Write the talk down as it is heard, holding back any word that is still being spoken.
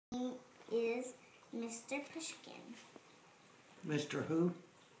is Mr. Pushkin. Mr. who?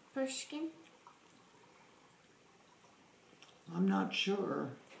 Pushkin? I'm not sure.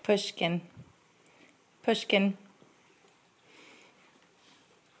 Pushkin. Pushkin.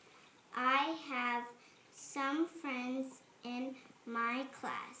 I have some friends in my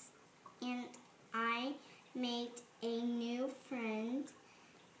class, and I made a new friend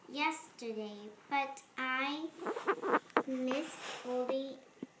yesterday, but I missed Goldie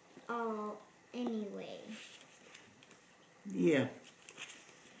all anyway. Yeah.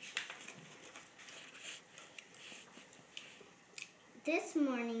 This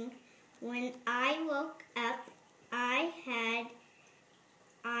morning, when I woke up, I had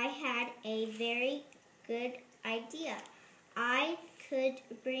a very good idea. I could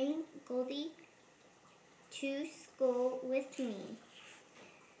bring Goldie to school with me.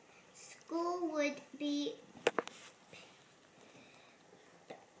 School would be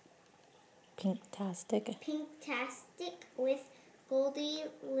Pinktastic. Pinktastic with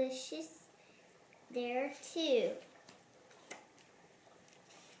Pinkalicious there too.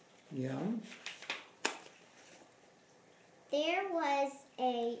 Yeah. There was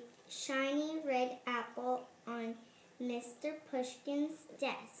a shiny red apple on Mr. Pushkin's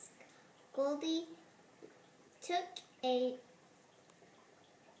desk. Goldie took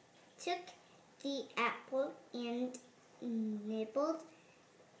the apple and nibbled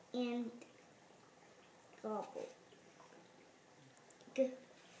and gobbled.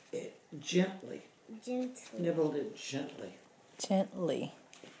 Gently. Gently. Nibbled it gently. Gently.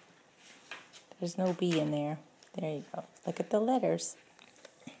 There's no B in there. There you go. Look at the letters.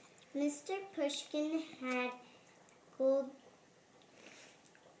 Mr. Pushkin had gold.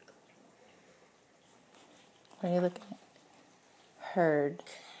 What are you looking at? Heard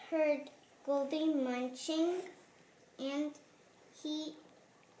Goldie munching, and he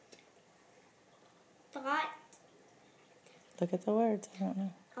thought Look at the words. I don't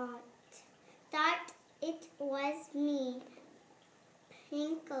know. thought it was me.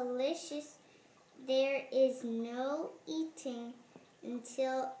 Pinkalicious. There is no eating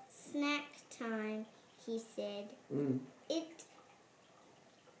until snack time, he said.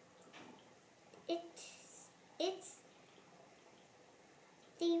 It's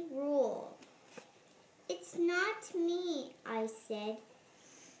the rule. It's not me, I said.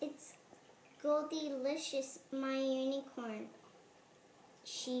 It's Goldilicious, my unicorn.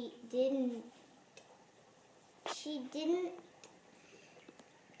 She didn't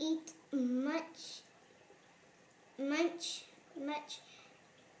eat much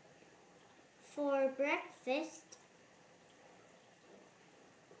for breakfast.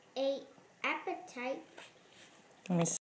 A appetite. Let me see.